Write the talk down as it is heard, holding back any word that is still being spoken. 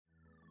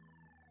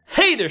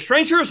Hey there,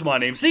 strangers, my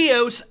name's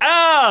Eos,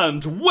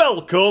 and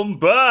welcome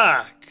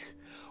back!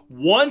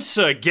 Once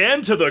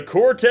again to the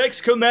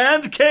Cortex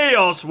Command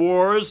Chaos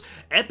Wars,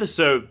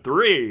 Episode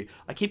 3.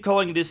 I keep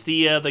calling this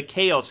the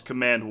Chaos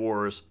Command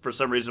Wars for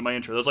some reason in my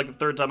intro. That was like the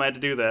third time I had to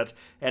do that,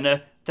 and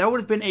that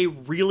would have been a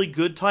really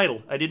good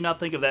title. I did not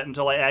think of that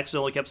until I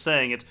accidentally kept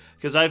saying it,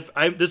 because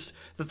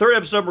the third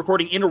episode I'm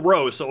recording in a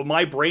row, so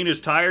my brain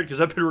is tired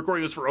because I've been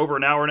recording this for over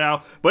an hour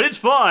now, but it's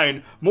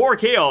fine. More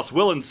chaos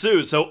will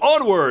ensue, so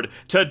onward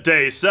to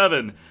Day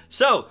 7.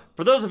 So,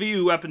 for those of you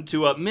who happen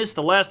to miss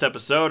the last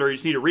episode, or you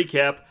just need a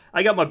recap,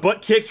 I got my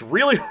butt kicked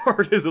really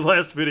hard in the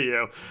last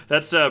video.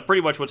 That's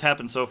pretty much what's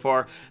happened so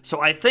far.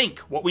 So I think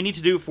what we need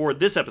to do for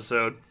this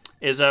episode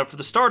is, for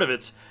the start of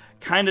it,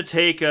 kind of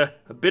take a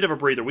bit of a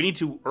breather. We need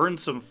to earn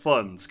some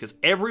funds, because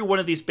every one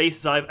of these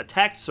bases I've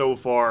attacked so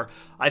far,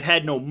 I've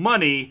had no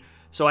money,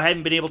 so I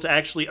haven't been able to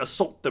actually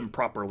assault them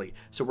properly.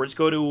 So we're just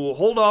going to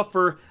hold off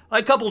for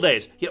a couple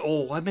days. Yeah,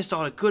 oh, I missed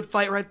out on a good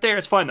fight right there.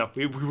 It's fine, though.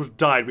 We would have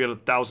died. We had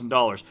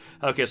 $1,000.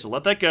 Okay, so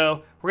let that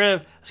go.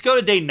 Let's go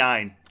to Day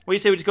 9. What do you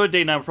say we just go to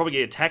Day 9? We'll probably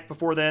get attacked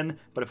before then,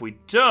 but if we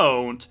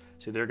don't,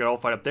 see, they're gonna all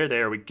fight up there.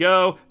 There we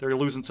go. They're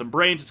losing some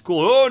brains. It's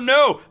cool. Oh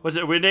no! Was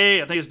it day?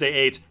 I think it's Day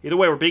 8. Either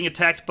way, we're being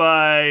attacked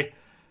by.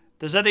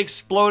 Is that the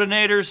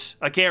Explodinators?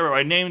 I can't remember.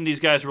 I named these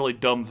guys really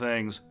dumb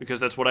things because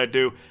that's what I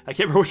do. I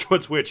can't remember which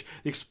one's which.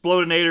 The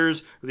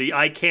Explodinators, the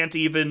I can't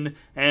even,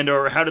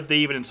 or how did they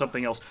even, and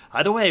something else.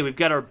 Either way, we've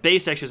got our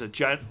base. Actually, there's a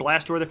giant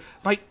blast door there.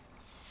 I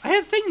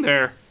had a thing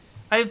there.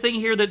 I have a thing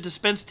here that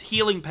dispensed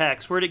healing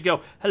packs. Where'd it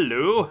go?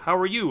 Hello, how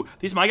are you?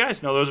 These my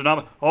guys? No, those are not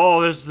my...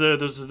 Oh, there's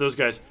those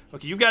guys.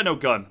 Okay, you've got no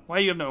gun. Why are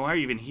you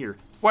even here?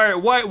 Why,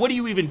 what do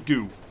you even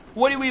do?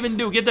 What do you even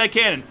do? Get that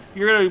cannon.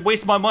 You're gonna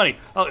waste my money.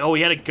 Oh,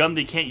 he had a gun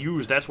they can't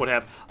use. That's what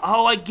happened.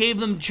 Oh, I gave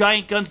them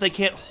giant guns they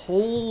can't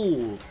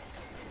hold.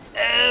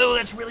 Oh,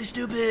 that's really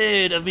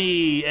stupid of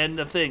me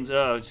and of things.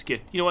 Oh, just get...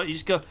 You know what? You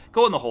just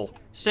go in the hole.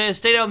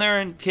 Stay down there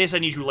in case I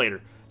need you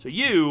later. So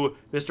you,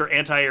 Mr.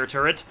 Anti-Air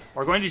Turret,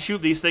 are going to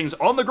shoot these things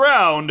on the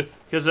ground,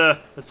 because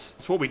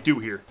that's what we do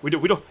here. We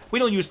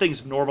don't use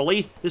things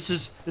normally. This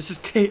is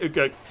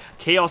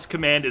Chaos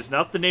Command is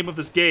not the name of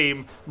this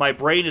game. My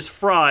brain is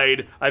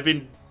fried. I've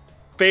been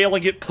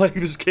failing at playing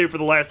this game for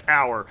the last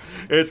hour.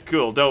 It's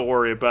cool. Don't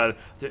worry about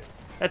it.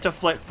 It's a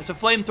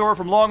flamethrower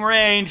from long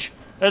range.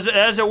 Does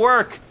it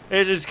work?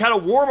 It's kind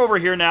of warm over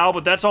here now,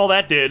 but that's all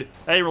that did.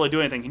 I didn't really do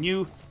anything. Can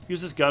you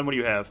use this gun? What do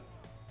you have?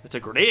 It's a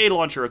grenade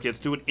launcher. Okay, let's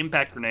do an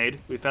impact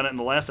grenade. We found it in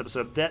the last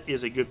episode. That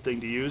is a good thing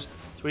to use.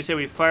 So we say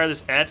we fire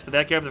this at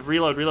that guy with the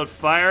reload. Reload,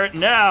 fire it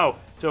now!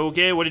 So,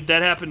 okay, what did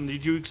that happen?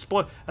 Did you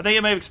explode? I think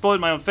it may have exploded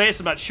in my own face.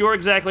 I'm not sure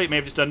exactly. It may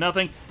have just done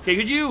nothing. Okay,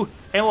 could you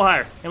aim a little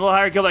higher? Aim a little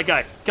higher, kill that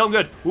guy. Kill him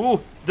good.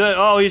 Ooh,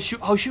 he's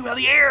shoot out of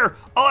the air!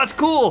 Oh, that's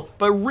cool,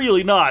 but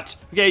really not.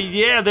 Okay,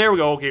 yeah, there we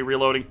go. Okay,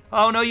 reloading.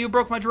 Oh no, you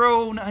broke my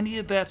drone. I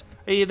needed that.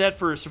 I needed that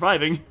for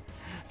surviving.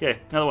 Okay,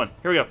 another one.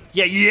 Here we go.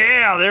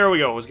 Yeah, there we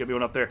go. Let's get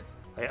one up there.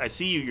 I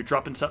see you. You're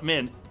dropping something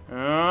in.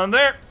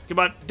 There. Come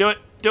on. Do it.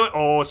 Do it.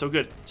 Oh, so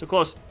good. So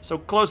close. So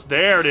close.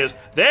 There it is.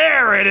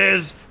 There it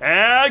is.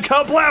 And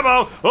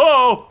kablamo.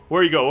 Oh,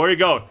 where you go? Where you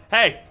going?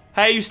 Hey,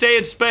 you stay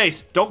in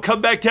space. Don't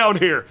come back down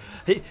here.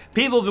 Hey,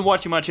 people have been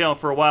watching my channel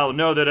for a while and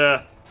know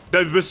that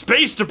the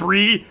space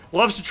debris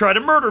loves to try to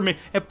murder me.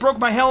 It broke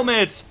my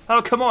helmets.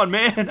 Oh, come on,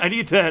 man. I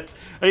need that.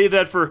 I need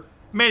that for...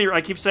 Man,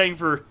 I keep saying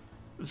for...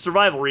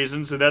 survival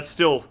reasons, and that's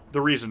still the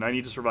reason I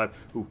need to survive.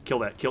 Ooh, kill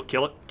that.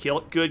 Kill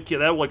it. Good.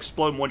 That will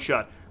explode in one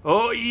shot.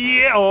 Oh,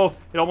 yeah. Oh,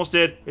 it almost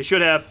did. It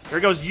should have. There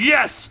it goes.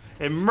 Yes!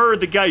 It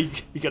murdered the guy.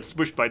 He got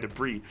smushed by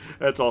debris.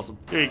 That's awesome.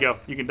 There you go.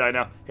 You can die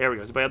now. Here we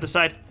go. Anybody on this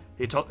side?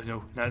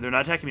 No, they're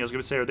not attacking me. I was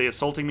going to say, are they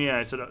assaulting me? And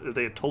I said, are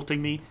they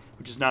assaulting me?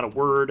 Which is not a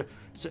word.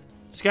 So,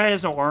 this guy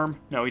has no arm.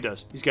 No, he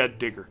does. He's got a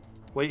digger.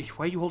 Why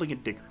are you holding a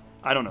digger?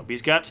 I don't know. But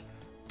he's got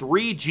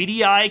 3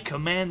 GDI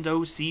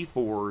Commando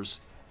C4s.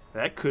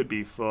 That could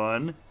be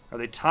fun. Are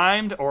they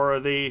timed or are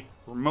they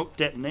remote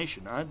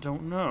detonation? I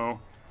don't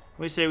know.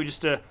 What do you say we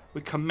just,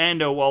 we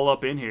commando all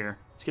up in here?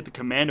 Let's get the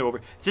commando over.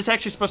 Is this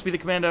actually supposed to be the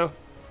commando?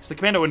 It's the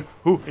commando in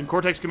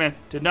Cortex Command.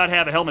 Did not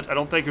have a helmet, I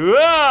don't think.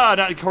 Ah,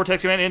 not in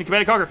Cortex Command, in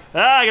Command & Conquer.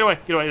 Ah, get away,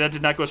 get away. That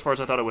did not go as far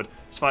as I thought it would.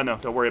 It's fine though,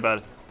 don't worry about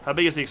it. How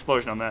big is the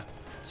explosion on that?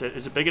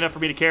 Is it big enough for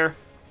me to care?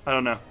 I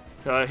don't know.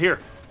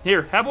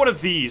 Here, have one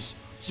of these.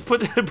 Just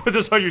put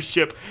this on your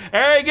ship.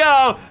 There you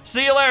go.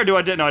 See you later.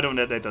 No, I don't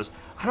detonate those.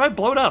 How do I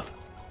blow it up?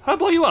 How do I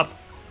blow you up?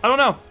 I don't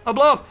know. I'll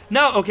blow up.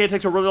 No. Okay, it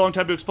takes a really long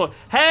time to explode.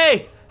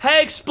 Hey,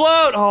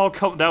 explode. Oh,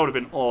 that would have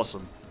been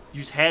awesome. You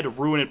just had to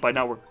ruin it by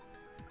not working.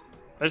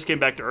 I just came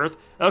back to Earth.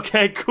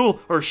 Okay, cool.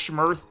 Or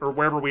Schmirth, or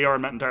wherever we are.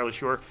 I'm not entirely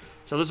sure.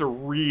 So those are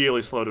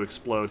really slow to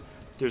explode.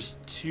 There's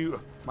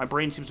 2. My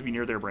brain seems to be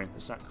near their brain.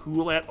 It's not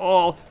cool at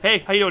all. Hey,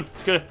 how you doing?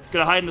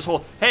 Gonna hide in this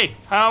hole. Hey,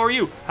 how are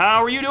you?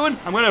 How are you doing?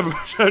 I'm gonna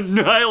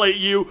annihilate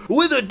you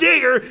with a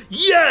digger.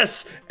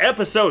 Yes!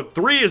 Episode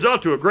 3 is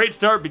off to a great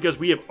start because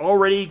we have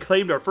already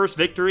claimed our first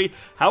victory.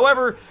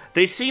 However,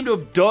 they seem to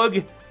have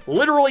dug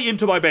literally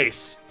into my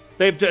base.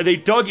 They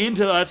dug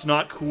into that's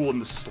not cool in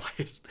the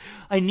slightest.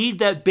 I need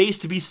that base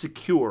to be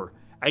secure.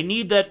 I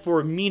need that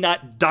for me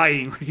not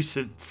dying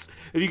reasons.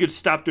 If you could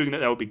stop doing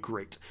that, that would be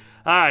great.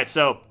 All right,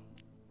 so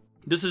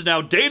this is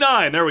now day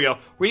 9. There we go.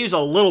 We're gonna use a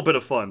little bit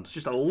of funds,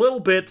 just a little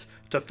bit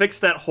to fix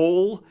that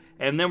hole,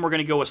 and then we're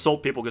gonna go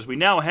assault people because we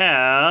now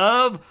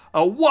have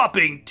a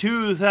whopping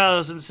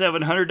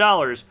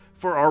 $2,700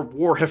 for our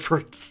war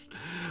efforts.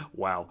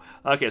 Wow.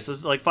 Okay, so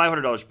it's like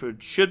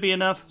 $500 should be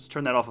enough. Let's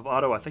turn that off of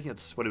auto. I think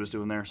that's what it was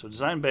doing there. So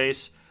design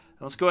base.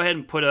 Let's go ahead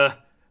and put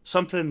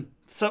something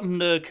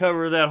to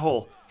cover that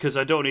hole because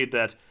I don't need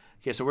that.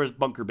 Okay, so where's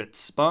bunker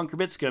bits? Bunker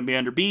bits gonna be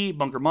under B.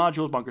 Bunker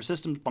modules, bunker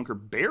systems, bunker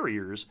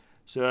barriers.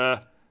 So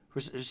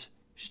there's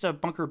just a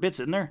bunker bits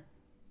in there.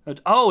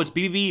 Oh, it's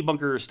BBB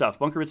bunker stuff.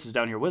 Bunker bits is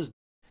down here. What is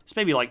this?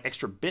 Maybe like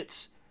extra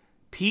bits.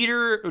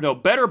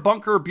 Better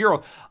bunker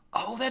bureau.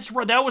 Oh, that's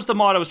right. That was the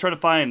mod I was trying to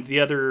find the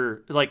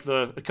other, like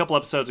a couple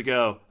episodes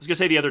ago. I was gonna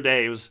say the other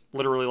day. It was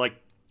literally like,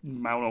 I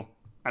don't know,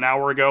 an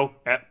hour ago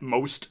at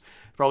most.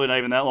 Probably not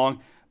even that long.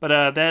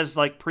 But that is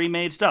like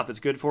pre-made stuff. It's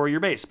good for your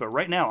base. But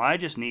right now, I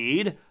just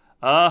need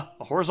a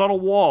horizontal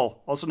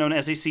wall, also known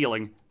as a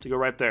ceiling, to go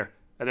right there.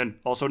 And then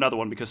also another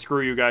one, because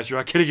screw you guys, you're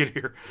not getting it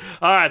here.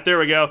 All right, there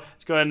we go.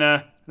 Let's go ahead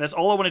and, that's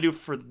all I want to do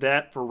for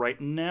that for right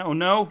now.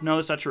 No,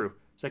 that's not true.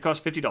 So that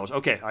costs $50.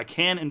 Okay, I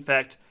can, in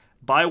fact,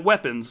 buy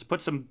weapons,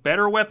 put some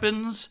better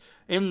weapons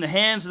in the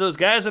hands of those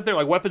guys up there,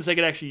 like weapons they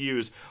could actually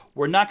use.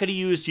 We're not going to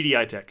use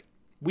GDI tech.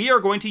 We are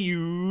going to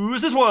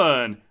use this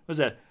one. What's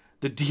that?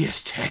 The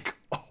DS tech.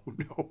 Oh,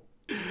 no.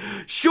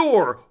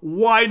 Sure,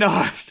 why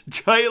not?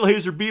 Giant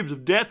laser beams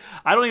of death.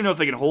 I don't even know if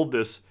they can hold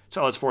this.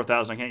 So it's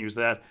 4,000. I can't use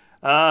that.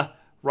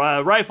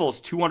 Rifle, it's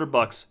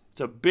 $200.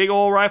 It's a big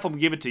old rifle. I'm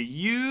gonna give it to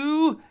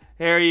you.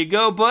 There you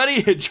go,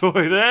 buddy.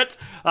 Enjoy that.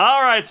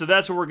 All right, so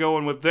that's what we're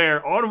going with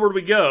there. Onward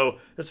we go.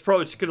 That's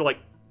probably just gonna like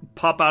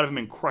pop out of him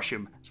and crush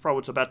him. That's probably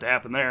what's about to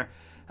happen there.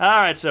 All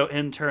right, so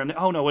in turn.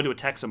 Oh no, I want to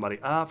attack somebody.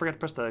 I forgot to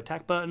press the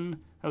attack button.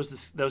 That was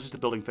just the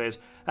building phase.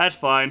 That's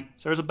fine.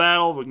 So there's a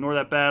battle. We'll ignore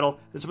that battle.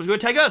 Then someone's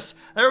going to attack us.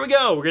 There we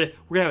go. We're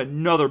gonna have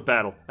another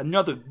battle.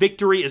 Another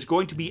victory is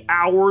going to be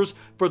ours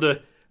for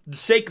the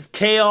sake of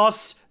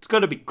chaos. It's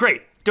gonna be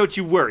great. Don't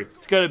you worry.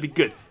 It's gonna be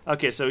good.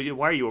 Okay, so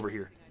why are you over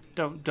here?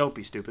 Don't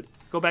be stupid.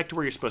 Go back to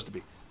where you're supposed to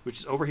be, which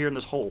is over here in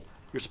this hole.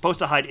 You're supposed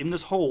to hide in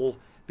this hole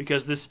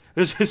because this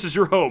is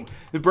your home.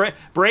 The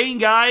brain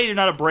guy, you're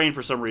not a brain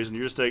for some reason.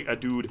 You're just a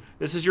dude.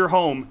 This is your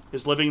home.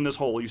 Is living in this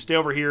hole. You stay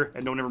over here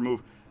and don't ever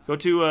move. Go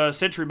to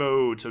sentry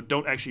mode, so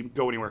don't actually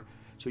go anywhere.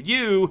 So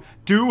you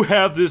do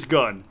have this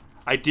gun.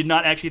 I did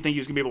not actually think he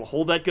was going to be able to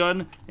hold that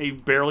gun. And you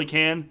barely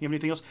can. You have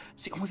anything else?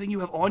 It's the only thing you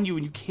have on you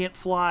and you can't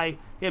fly.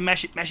 Yeah,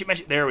 mash it, mash it, mash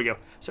it. There we go.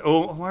 So,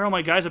 oh, why are all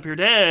my guys up here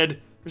dead?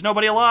 There's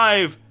nobody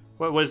alive.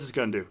 What does this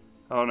gun do?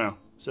 Oh, no.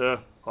 So,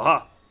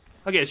 aha.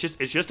 Okay, it's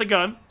just a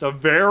gun. It's a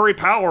very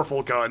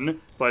powerful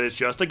gun, but it's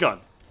just a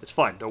gun. It's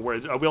fine. Don't worry.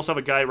 We also have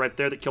a guy right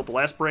there that killed the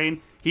last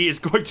brain. He is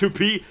going to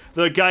be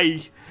the guy.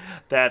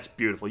 That's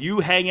beautiful.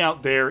 You hang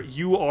out there.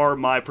 You are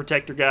my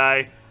protector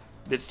guy.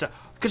 It's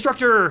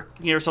constructor.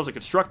 You get yourselves a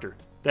constructor.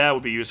 That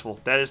would be useful.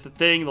 That is the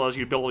thing that allows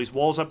you to build all these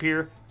walls up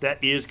here.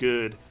 That is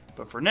good.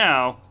 But for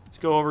now, let's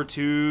go over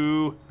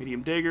to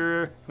medium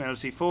digger, commando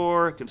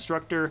C4,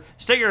 constructor,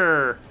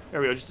 stinger.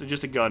 There we go.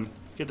 Just a gun.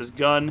 Get this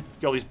gun.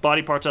 Get all these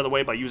body parts out of the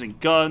way by using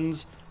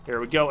guns. There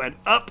we go. And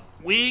up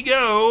we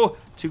go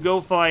to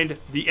go find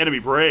the enemy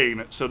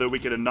brain so that we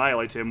can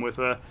annihilate him with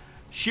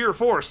sheer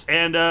force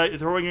and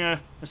throwing a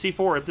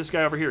C4 at this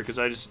guy over here because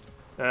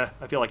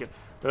I feel like it.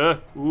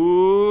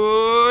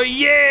 Ooh,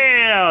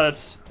 yeah!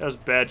 That was a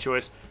bad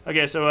choice.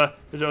 Okay, so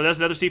that's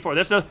another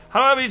C4.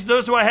 How many of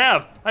those do I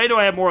have? I know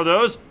I have more of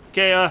those.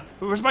 Okay,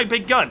 where's my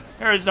big gun?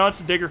 There it is. No, it's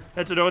a digger.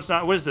 No, it's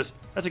not. What is this?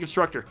 That's a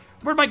constructor.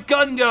 Where'd my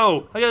gun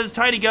go? I got this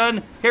tiny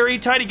gun. Here,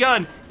 eat tiny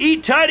gun.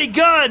 Eat tiny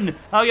gun!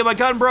 Oh, yeah, my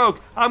gun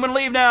broke. I'm gonna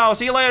leave now.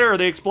 See you later.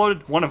 They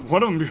exploded. One of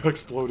them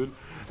exploded.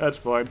 That's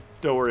fine.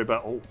 Don't worry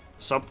about. Oh,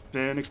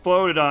 something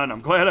exploded on.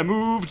 I'm glad I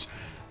moved.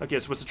 Okay,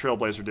 so what's the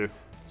Trailblazer do?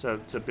 So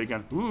it's a big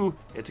gun. Ooh,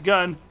 it's a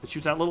gun that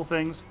shoots out little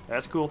things.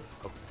 That's cool.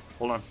 Oh,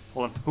 hold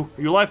on. Ooh,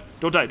 are you alive?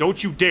 Don't die.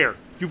 Don't you dare.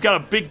 You've got a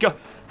big gun.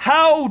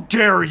 How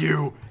dare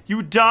you?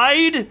 You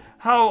died?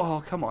 How?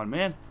 Oh, come on,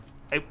 man.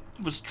 I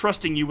was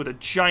trusting you with a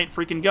giant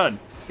freaking gun.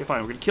 Okay,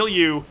 fine. We're gonna kill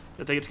you.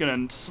 I think it's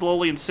gonna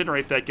slowly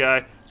incinerate that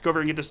guy. Let's go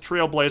over and get this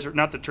Trailblazer.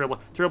 Not the Trailblazer.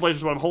 Trailblazer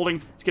is what I'm holding.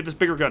 Let's get this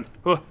bigger gun.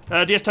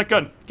 DS Tech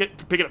gun. Pick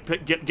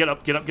it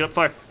up. Get up.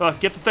 Fire.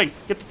 Get the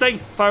thing.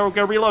 Fire.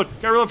 Gotta reload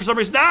for some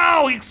reason.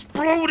 No! He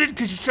exploded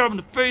because you shot him in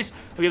the face.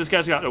 Okay, this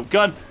guy's got no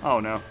gun. Oh,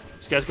 no.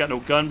 This guy's got no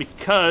gun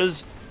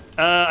because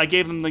I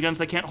gave them the guns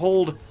they can't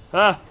hold.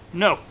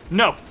 No.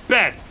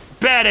 Bad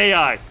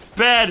AI.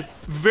 Bad,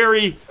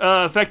 very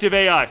effective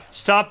AI.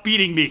 Stop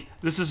beating me.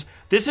 This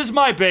is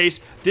my base.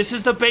 This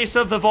is the base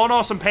of the Von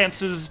Awesome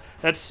Pantses.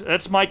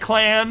 That's my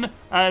clan.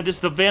 This is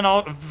the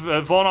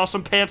Von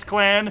Awesome Pants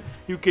clan.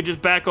 You could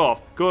just back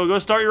off. Go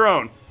start your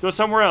own. Go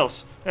somewhere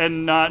else.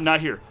 And not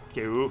here.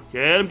 Okay, ooh,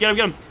 get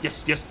him.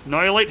 Yes,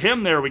 annihilate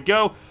him. There we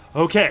go.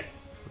 Okay,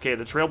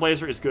 the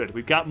Trailblazer is good.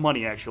 We've got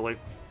money, actually.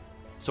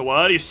 So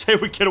what do you say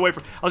we get away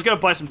from... I was gonna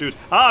buy some dudes.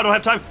 I don't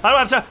have time. I don't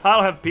have time. I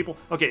don't have people.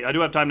 Okay, I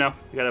do have time now.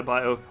 You gotta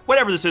buy... Oh,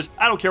 whatever this is.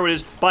 I don't care what it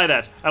is. Buy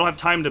that. I don't have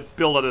time to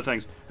build other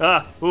things.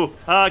 Kill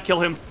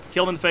him.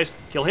 Kill him in the face.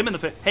 Kill him in the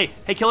face. Hey,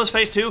 kill his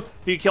face too.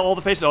 If you kill all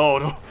the faces... Oh,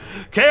 no.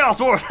 Chaos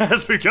War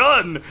has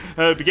begun.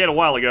 It began a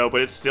while ago,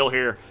 but it's still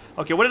here.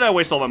 Okay, what did I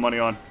waste all my money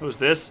on? It was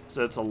this?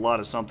 So it's a lot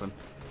of something.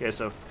 Okay,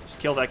 so just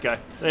kill that guy.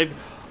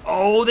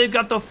 They've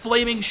got the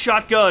flaming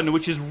shotgun,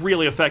 which is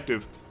really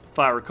effective, if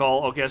I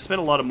recall. Okay, I spent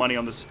a lot of money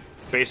on this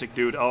basic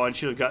dude. Oh, I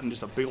should have gotten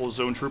just a big old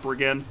zone trooper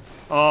again.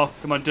 Oh,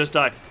 come on, just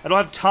die. I don't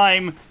have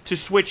time to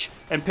switch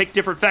and pick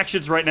different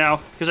factions right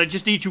now, because I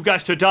just need you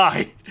guys to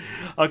die.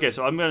 Okay,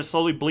 so I'm gonna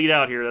slowly bleed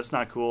out here. That's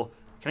not cool.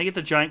 Can I get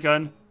the giant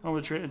gun? Oh,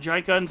 the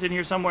giant gun's in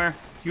here somewhere.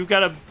 You've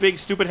got a big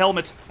stupid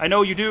helmet. I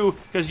know you do,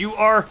 because you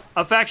are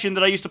a faction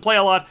that I used to play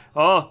a lot.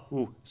 Oh,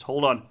 ooh, just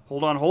hold on.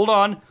 Hold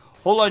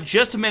on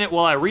just a minute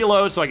while I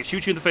reload so I can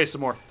shoot you in the face some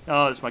more.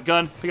 Oh, that's my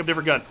gun. Pick up a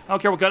different gun. I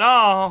don't care what gun.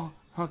 Oh,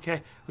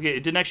 okay. Okay,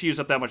 it didn't actually use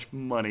up that much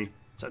money.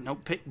 So, no,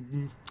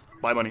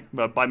 buy money.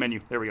 Buy menu.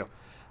 There we go.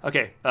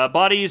 Okay,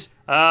 bodies.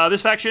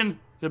 This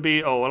faction could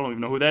be... Oh, I don't even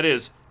know who that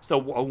is. It's the...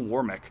 Oh,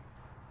 Warmech.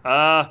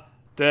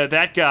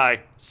 That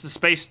guy. It's the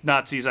space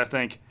Nazis, I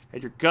think.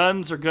 And your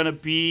guns are gonna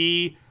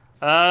be...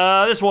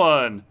 this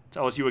one.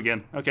 Oh, it's you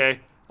again.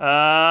 Okay.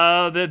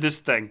 This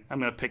thing. I'm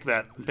gonna pick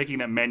that. I'm picking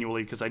that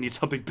manually because I need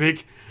something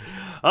big.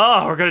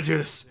 Oh, we're gonna do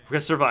this. We're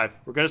gonna survive.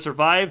 We're gonna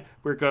survive.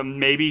 We're gonna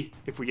maybe,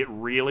 if we get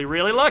really,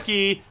 really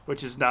lucky,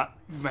 which is not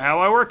how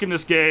I work in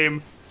this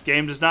game. This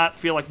game does not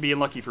feel like being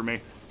lucky for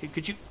me.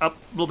 Could you up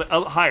a little bit?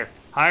 Higher.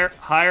 Higher,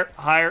 higher,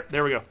 higher.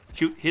 There we go.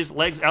 Shoot his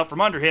legs out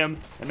from under him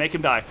and make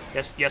him die.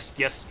 Yes, yes,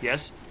 yes,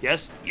 yes,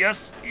 yes,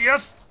 yes,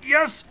 yes,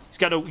 yes. He's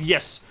got a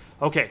yes.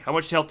 Okay, how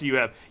much health do you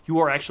have? You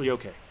are actually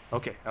okay.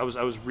 Okay, I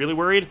was really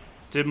worried.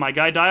 Did my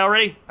guy die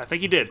already? I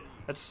think he did.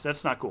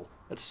 That's not cool.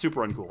 That's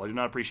super uncool. I do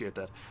not appreciate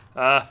that.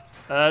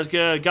 Let's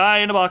get a guy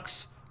in a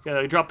box.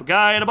 Gotta drop a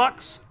guy in a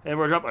box, and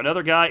we're gonna drop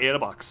another guy in a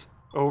box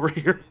over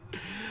here.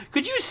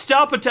 Could you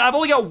stop it? I've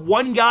only got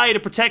one guy to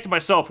protect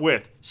myself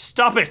with.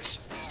 Stop it.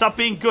 Stop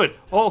being good.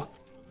 Oh,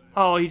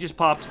 he just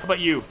popped. How about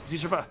you? Is he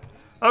survive?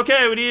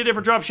 Okay, we need a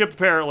different dropship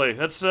apparently.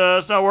 That's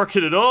not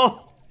working at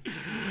all.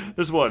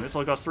 This one, it's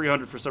only cost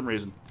 300 for some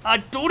reason. I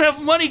don't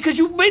have money because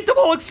you made them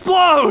all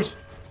explode.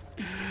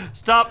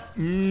 Stop.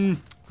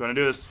 Gonna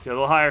do this. Get a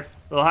little higher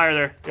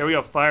there. There we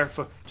go. Fire.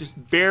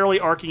 Just barely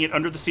arcing it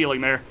under the ceiling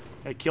there.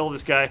 Okay, kill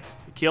this guy.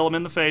 Kill him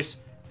in the face.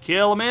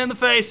 Kill him in the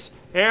face.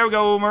 There we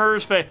go.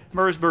 Murder's face.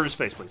 Murder's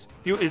face, please.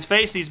 His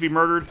face needs to be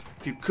murdered.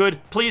 If you could,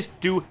 please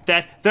do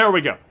that. There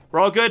we go. We're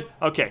all good?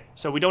 Okay,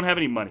 so we don't have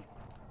any money.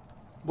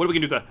 What are we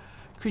gonna do with that?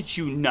 Could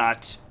you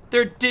not?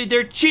 They're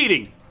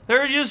cheating.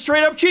 They're just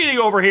straight up cheating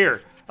over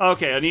here.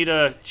 Okay, I need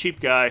a cheap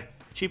guy.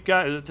 Cheap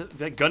guy.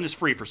 That gun is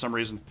free for some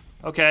reason.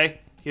 Okay.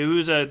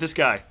 Who's this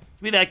guy?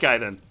 Give me that guy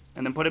then.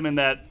 And then put him in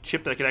that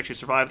chip that can actually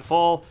survive the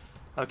fall.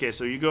 Okay,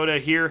 so you go to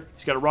here.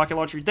 He's got a rocket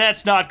launcher.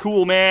 That's not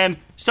cool, man.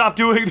 Stop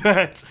doing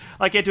that.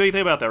 I can't do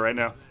anything about that right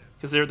now.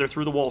 Because they're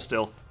through the wall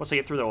still. Once they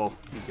get through the wall,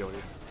 you go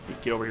here. You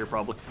get over here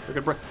probably.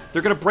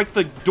 They're gonna break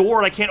the door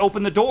and I can't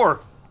open the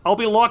door. I'll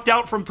be locked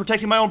out from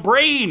protecting my own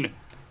brain.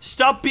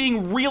 Stop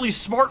being really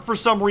smart for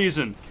some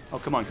reason. Oh,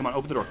 come on.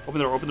 Open the door. Open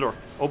the door. Open the door.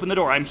 Open the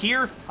door. I'm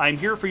here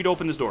for you to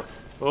open this door.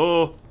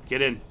 Oh.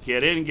 Get in.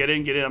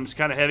 I'm just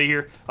kind of heavy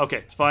here. Okay,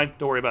 it's fine.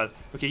 Don't worry about it.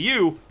 Okay,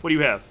 you, what do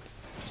you have?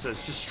 It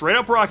says just straight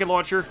up rocket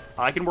launcher.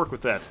 I can work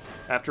with that.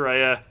 After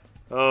I,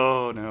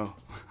 oh no.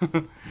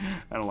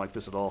 I don't like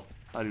this at all.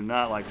 I do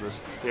not like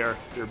this. They're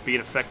being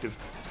effective.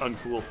 It's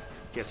uncool.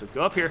 Okay, so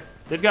go up here.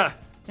 They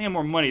have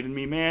more money than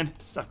me, man.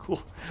 It's not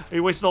cool. I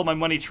wasted all my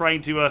money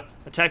trying to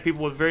attack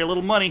people with very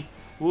little money.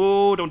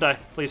 Whoa, don't die,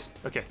 please.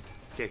 Okay,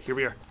 here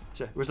we are.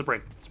 So, where's the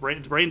brain?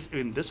 The brain's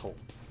in this hole.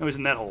 No, it's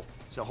in that hole.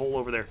 There's a hole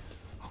over there.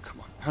 Come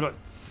on. I don't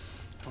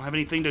have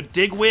anything to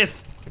dig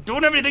with. I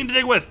don't have anything to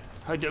dig with.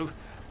 I do.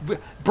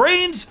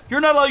 Brains, you're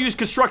not allowed to use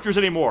constructors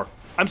anymore.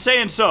 I'm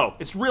saying so.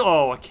 It's real.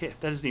 Oh, I can't.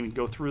 That doesn't even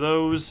go through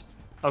those.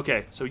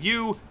 Okay, so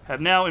you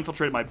have now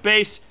infiltrated my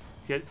base.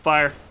 Get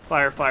fire.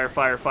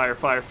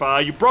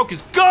 You broke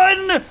his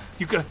gun.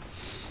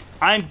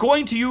 I'm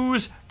going to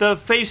use the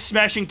face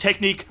smashing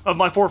technique of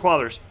my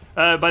forefathers.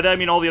 By that I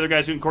mean all the other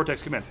guys who in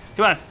Cortex come in.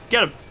 Come on,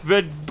 get him.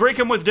 Break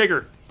him with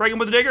digger. Break him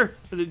with the digger?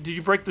 Did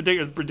you break the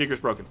digger? The digger's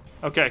broken.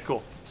 Okay,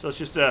 cool. So let's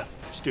just do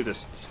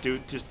this. Just do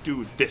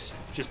this.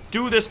 Just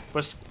do this.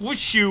 But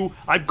squish you.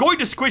 I'm going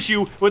to squish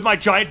you with my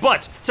giant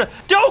butt. So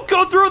don't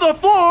go through the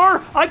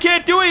floor. I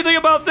can't do anything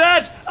about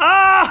that.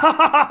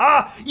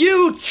 Ah!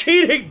 You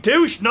cheating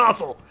douche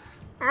nozzle.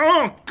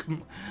 Oh,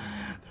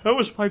 that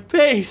was my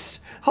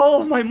base.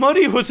 All of my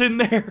money was in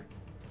there.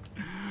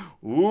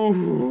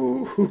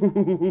 Ooh.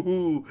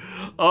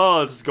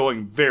 Oh, this is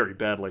going very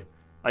badly.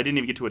 I didn't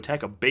even get to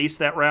attack a base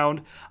that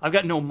round. I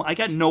got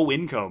no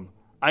income.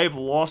 I have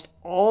lost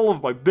all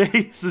of my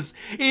bases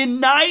in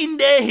 9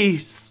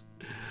 days.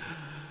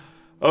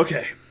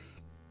 Okay.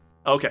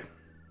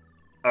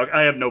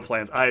 I have no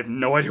plans. I have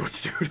no idea what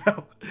to do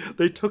now.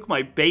 They took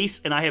my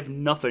base and I have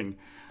nothing.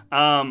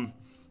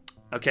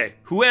 Okay,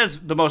 who has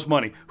the most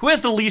money? Who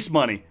has the least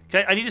money?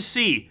 Okay, I need to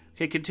see.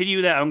 Okay,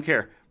 continue that. I don't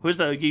care. Who's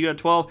the? You got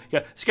 12. Yeah,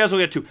 this guy's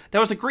only got 2. That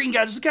was the green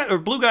guys. This guy or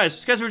blue guys.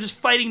 These guys were just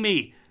fighting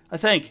me. I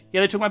think.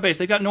 Yeah, they took my base.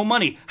 They got no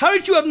money. How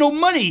did you have no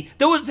money?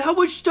 How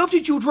much stuff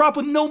did you drop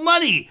with no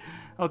money?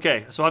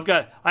 Okay, so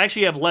I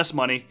actually have less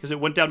money because it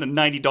went down to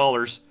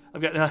 $90.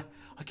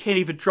 I can't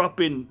even drop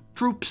in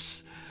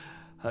troops.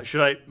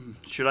 Should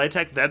I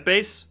attack that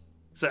base?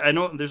 So I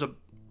know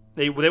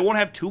they won't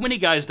have too many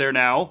guys there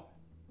now,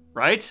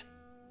 right?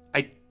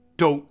 I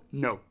don't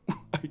know.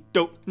 I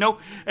don't know.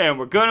 And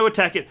we're going to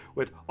attack it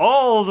with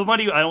all the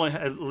money.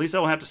 At least I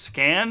don't have to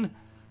scan.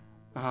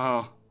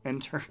 Oh,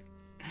 enter.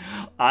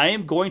 I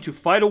am going to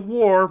fight a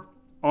war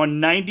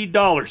on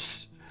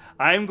 $90.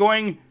 I'm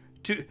going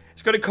to.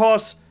 It's going to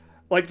cost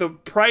like the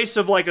price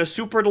of like a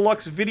super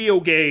deluxe video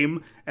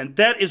game, and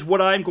that is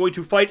what I'm going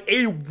to fight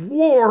a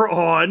war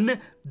on.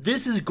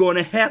 This is going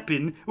to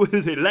happen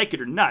whether they like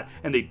it or not,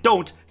 and they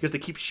don't because they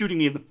keep shooting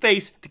me in the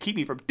face to keep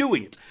me from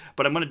doing it.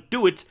 But I'm going to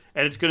do it,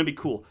 and it's going to be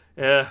cool.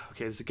 Okay,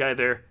 there's a guy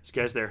there. This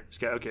guy's there. This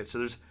guy. Okay, so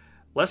there's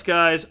less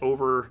guys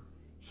over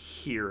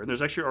here, and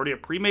there's actually already a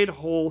pre-made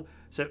hole.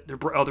 So their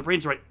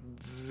brain's right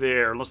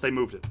there, unless they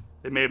moved it.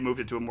 They may have moved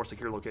it to a more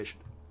secure location.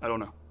 I don't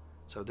know.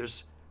 So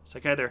there's a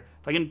guy there.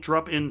 If I can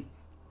drop in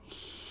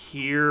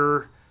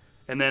here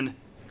and then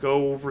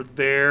go over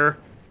there,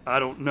 I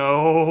don't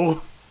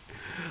know.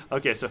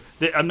 Okay, so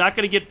I'm not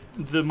gonna get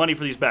the money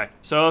for these back.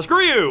 So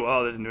screw you.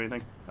 Oh, that didn't do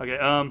anything.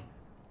 Okay,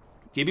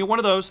 give me one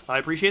of those. I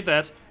appreciate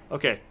that.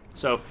 Okay,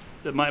 so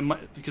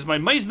because my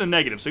money's in the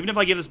negative. So even if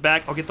I give this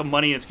back, I'll get the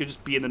money and it's gonna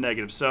just be in the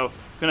negative. So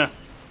I'm gonna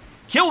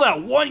kill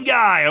that one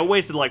guy. I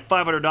wasted like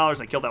 $500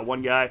 and I killed that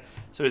one guy.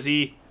 So is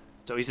he?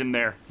 So he's in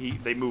there.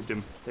 They moved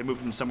him. They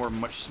moved him somewhere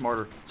much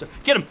smarter. So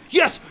get him.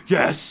 Yes.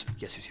 Yes.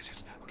 Yes. Yes. Yes.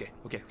 Yes. Okay.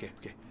 Okay. Okay.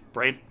 Okay.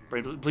 Brain.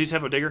 Please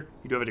have a digger.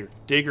 You do have a digger.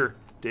 Digger.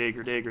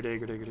 Digger. Digger.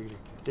 Digger. Digger. Digger.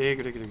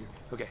 Digger. Digger. Digger.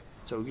 Okay.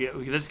 So yeah,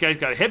 this guy's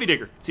got a heavy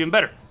digger. It's even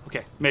better.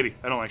 Okay. Maybe.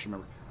 I don't actually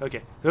remember.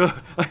 Okay.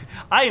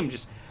 I am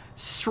just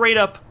straight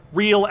up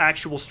real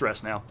actual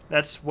stress now.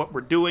 That's what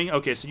we're doing.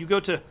 Okay. So you go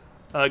to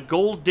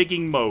gold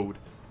digging mode.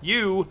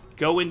 You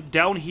go in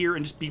down here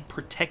and just be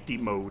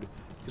protecting mode.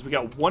 Because we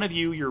got one of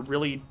you, you're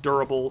really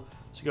durable.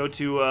 So go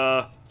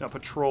to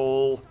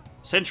patrol,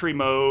 sentry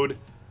mode.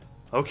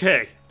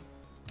 Okay.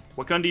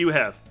 What gun do you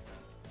have?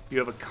 You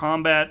have a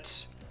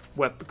combat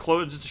weapon,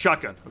 it's a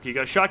shotgun. Okay, you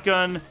got a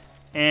shotgun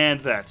and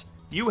that.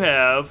 You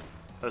have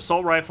an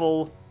assault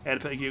rifle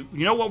and you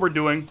know what we're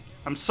doing.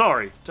 I'm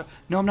sorry.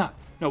 No, I'm not.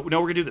 No, we're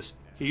gonna do this.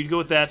 Okay, you go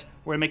with that.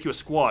 We're gonna make you a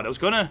squad. I was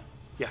gonna.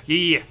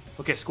 Yeah.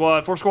 Okay,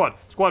 squad, 4 squad.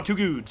 Squad, 2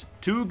 goods.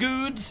 2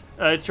 goods?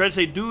 I tried to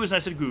say dudes and I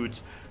said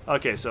goods.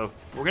 Okay, so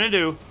what we're gonna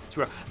do.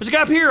 There's a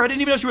guy up here. I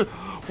didn't even know you were.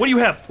 What do you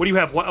have? What do you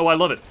have? Oh, I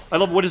love it.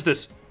 What is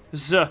this?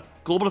 This is a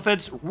global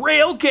defense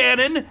rail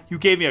cannon. You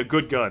gave me a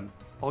good gun.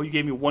 Oh, you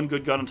gave me one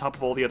good gun on top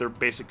of all the other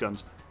basic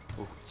guns.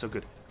 Oh, it's so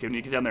good. Okay, we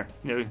need to get down there.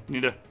 You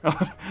need to.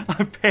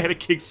 I'm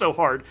panicking so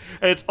hard,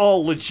 and it's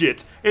all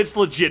legit. It's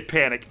legit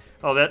panic.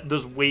 Oh,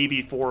 those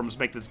wavy forms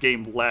make this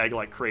game lag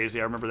like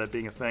crazy. I remember that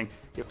being a thing.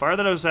 You fire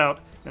those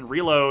out and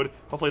reload.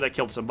 Hopefully that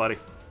killed somebody.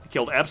 It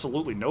killed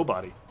absolutely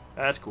nobody.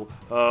 That's cool.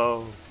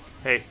 Oh,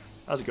 hey,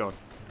 how's it going?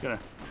 Gonna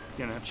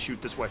have to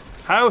shoot this way.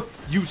 How?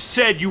 You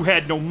said you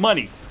had no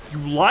money. You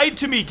lied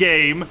to me,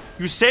 game.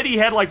 You said he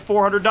had like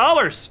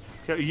 $400.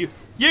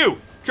 You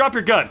drop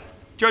your gun.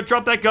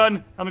 Drop that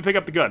gun. Let me pick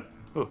up the gun.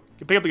 Oh,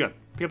 pick up the gun.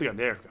 Pick up the gun.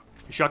 There we go.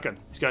 Shotgun.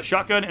 He's got a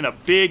shotgun and a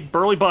big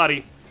burly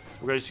body.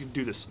 We're just gonna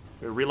do this.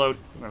 We're gonna reload.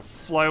 We're gonna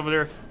fly over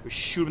there. We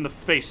shoot him in the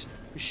face.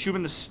 We shoot him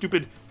in the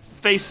stupid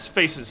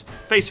faces.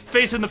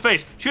 Face in the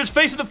face. Shoot his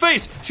face in the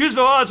face. Shoot his,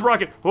 oh, it's a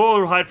rocket.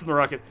 Oh, hide from the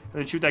rocket.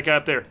 And then shoot that guy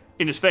up there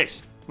in his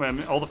face.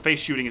 When all the face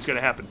shooting is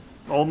gonna happen.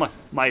 All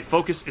my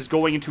focus is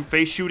going into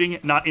face shooting,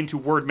 not into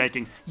word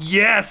making.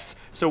 Yes!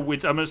 So I'm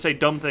gonna say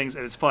dumb things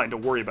and it's fine.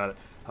 Don't worry about it.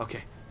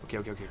 Okay. We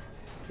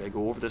gotta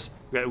go over this.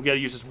 We gotta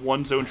use this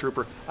one zone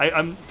trooper.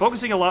 I'm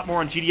focusing a lot more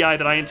on GDI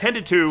than I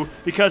intended to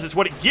because it's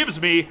what it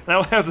gives me, and I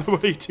don't have the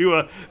way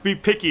to be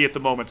picky at the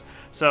moment.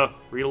 So,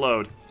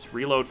 reload. Just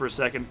reload for a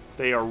second.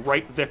 They are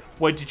right there.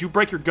 What, did you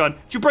break your gun?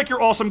 Did you break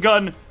your awesome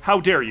gun? How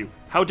dare you?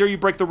 How dare you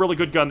break the really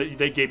good gun that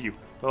they gave you?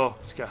 Oh,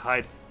 just gotta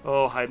hide.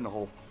 Oh, hide in the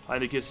hole. I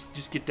think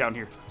just get down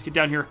here. Just get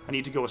down here. I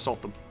need to go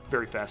assault them.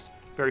 Very fast.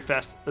 Very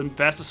fast.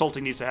 Fast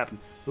assaulting needs to happen.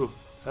 Ooh.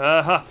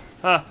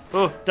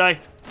 Oh, die.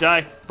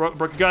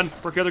 Broke a gun,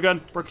 broke the other gun,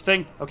 broke a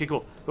thing. Okay,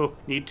 cool. Oh,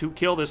 need to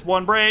kill this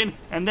one brain,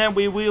 and then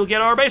we will get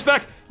our base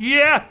back.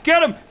 Yeah,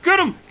 get him.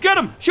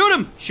 Shoot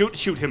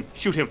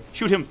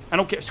him. I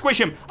don't care, squish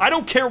him. I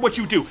don't care what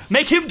you do.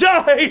 Make him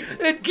die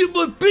and get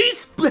my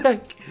base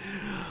back.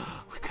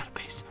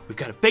 We've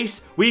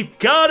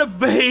got a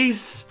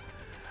base.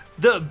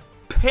 The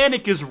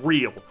panic is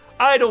real.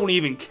 I don't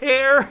even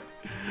care.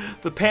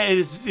 The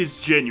panic is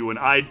genuine.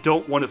 I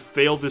don't want to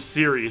fail this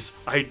series.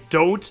 I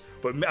don't,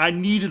 but I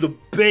needed a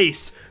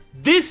base.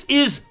 This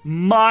is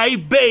my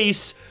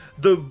base.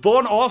 the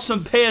Von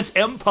Awesome Pants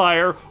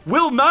Empire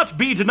will not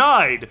be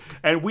denied.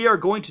 And we are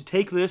going to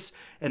take this,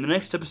 and the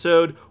next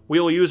episode,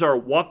 we'll use our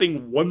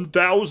whopping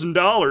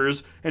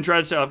 $1,000 and try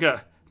to say, I've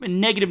got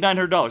negative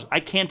 $900. I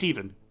can't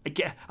even.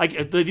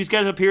 These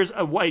guys up here,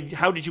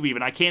 how did you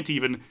even? I can't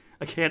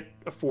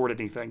afford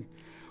anything.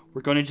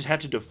 We're going to just have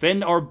to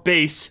defend our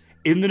base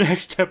in the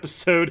next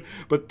episode.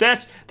 But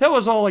that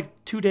was all like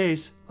 2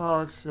 days. Oh,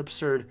 it's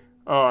absurd.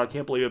 Oh, I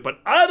can't believe it. But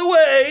either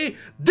way,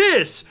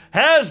 this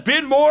has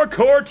been more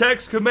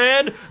Cortex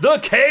Command, the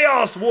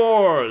Chaos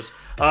Wars.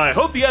 I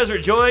hope you guys are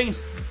enjoying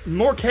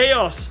more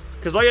chaos.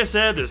 Because like I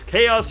said, there's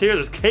chaos here,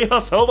 there's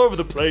chaos all over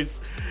the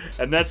place.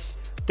 And that's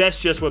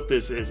just what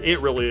this is. It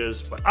really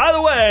is. But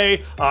either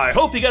way, I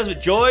hope you guys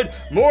enjoyed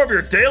more of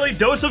your daily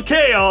dose of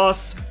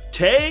chaos.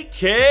 Take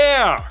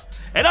care.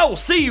 And I will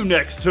see you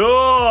next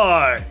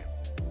time.